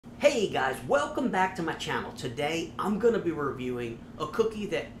Hey guys, welcome back to my channel. Today I'm going to be reviewing a cookie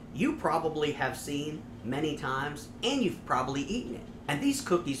that you probably have seen many times and you've probably eaten it. And these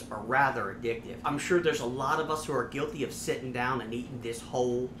cookies are rather addictive. I'm sure there's a lot of us who are guilty of sitting down and eating this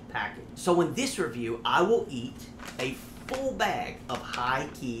whole package. So in this review, I will eat a full bag of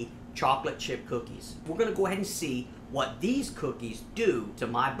high-key chocolate chip cookies. We're going to go ahead and see what these cookies do to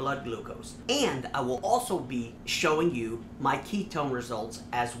my blood glucose. And I will also be showing you my ketone results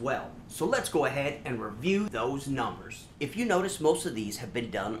as well. So let's go ahead and review those numbers. If you notice, most of these have been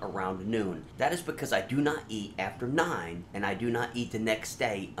done around noon. That is because I do not eat after 9 and I do not eat the next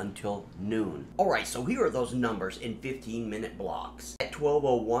day until noon. Alright, so here are those numbers in 15-minute blocks. At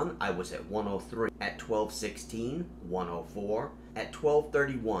 12:01, I was at 103. At 12:16, 104. At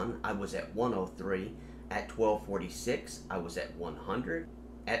 12:31, I was at 103. At 12:46, I was at 100.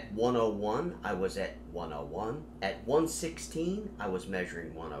 At 1:01, I was at 101. At 1:16, I was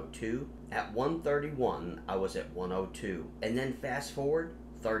measuring 102. At 1:31, I was at 102. And then fast forward,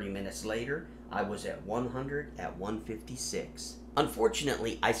 30 minutes later, I was at 100 at 156.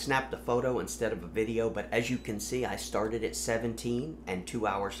 Unfortunately, I snapped a photo instead of a video, but as you can see, I started at 17, and 2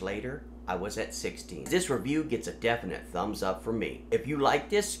 hours later, I was at 16. This review gets a definite thumbs up from me. If you like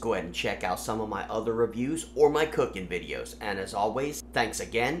this, go ahead and check out some of my other reviews or my cooking videos. And as always, thanks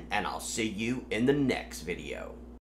again, and I'll see you in the next video.